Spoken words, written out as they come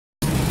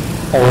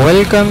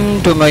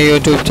Welcome to my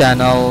YouTube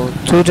channel.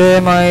 Today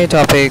my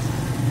topic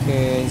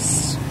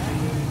is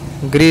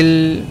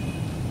grill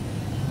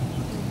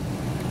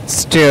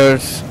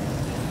stairs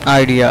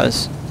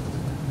ideas,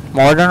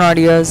 modern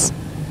ideas.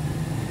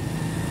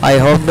 I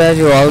hope that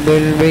you all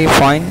will be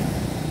fine.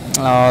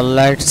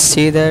 Let's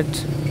see that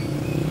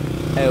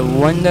a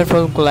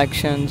wonderful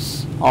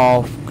collections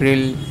of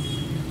grill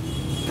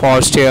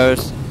for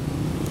stairs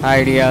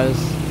ideas.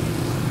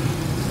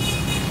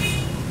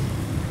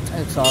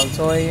 It's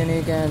also a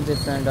unique and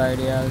different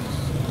ideas.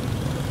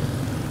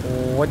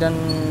 Wooden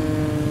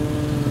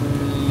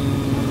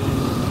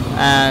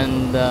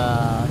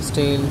and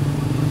steel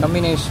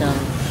combination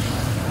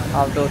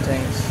of two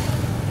things.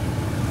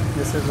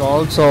 This is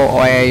also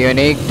a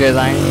unique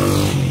design,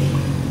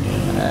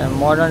 a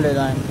modern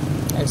design.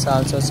 It's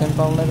also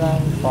simple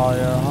design for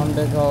your home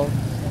decor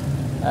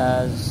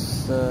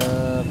as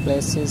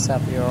places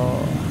of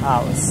your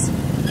house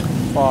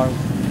for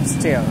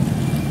stairs.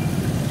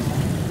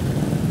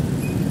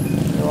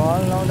 You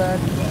all know that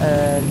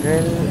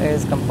grill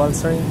is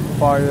compulsory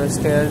for your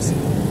stairs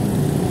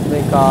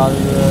because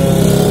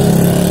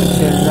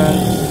children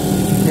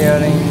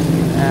hearing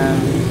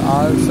and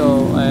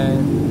also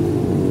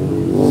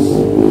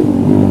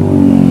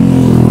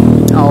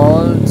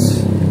old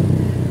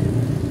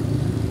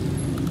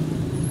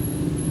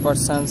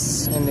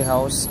persons in the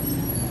house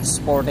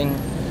sporting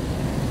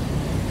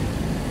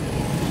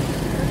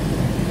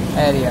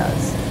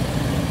areas.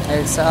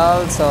 It's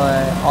also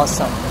an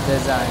awesome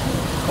design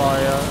for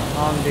your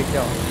home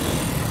decor.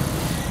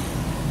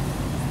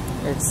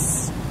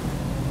 It's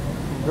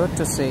good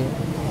to see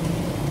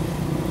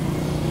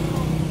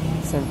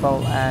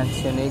simple and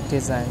unique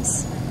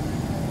designs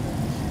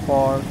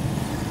for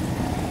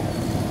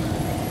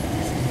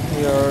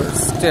your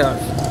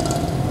stairs.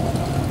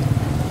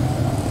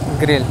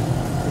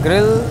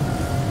 Grill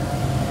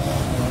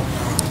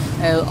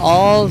is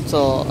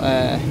also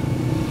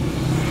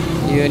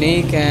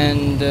unique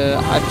and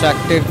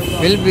attractive,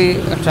 will be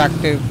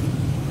attractive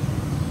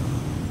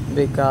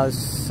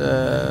because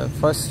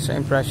first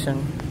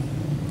impression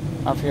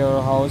of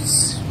your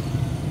house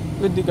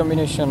with the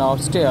combination of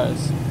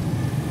stairs.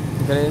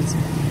 Grills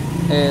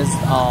is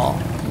a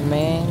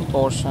main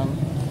portion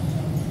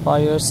for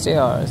your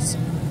stairs.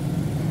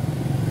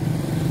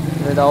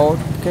 Without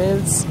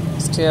grills,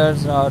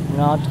 stairs are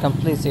not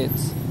completed.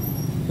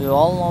 You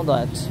all know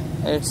that.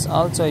 It's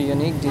also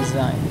unique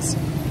designs.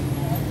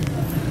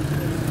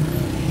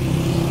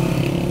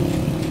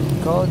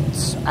 Good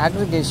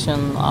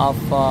aggregation of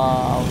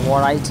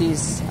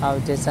varieties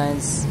of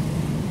designs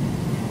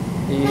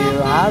you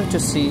have to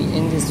see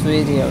in this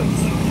video.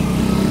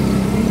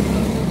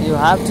 You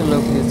have to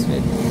look this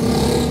video.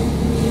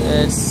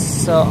 It's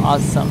so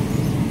awesome.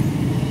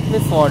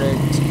 Before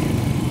it,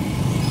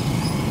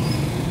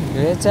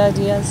 great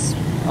ideas.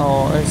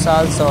 Oh, it's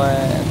also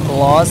a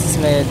glass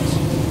made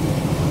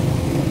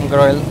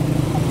grill.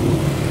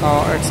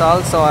 Oh, it's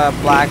also a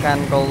black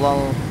and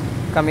golden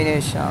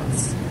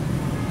combinations.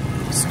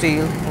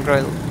 Steel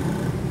grill.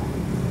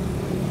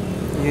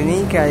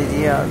 Unique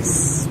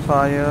ideas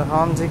for your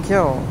home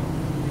decor.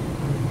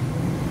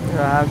 You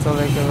have to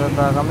look at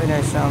the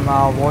combination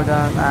of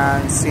wooden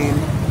and steel.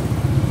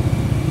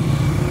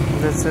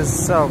 This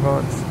is so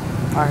good.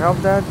 I hope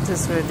that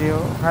this video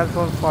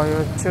helpful for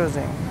your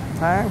choosing.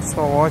 Thanks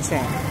for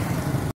watching.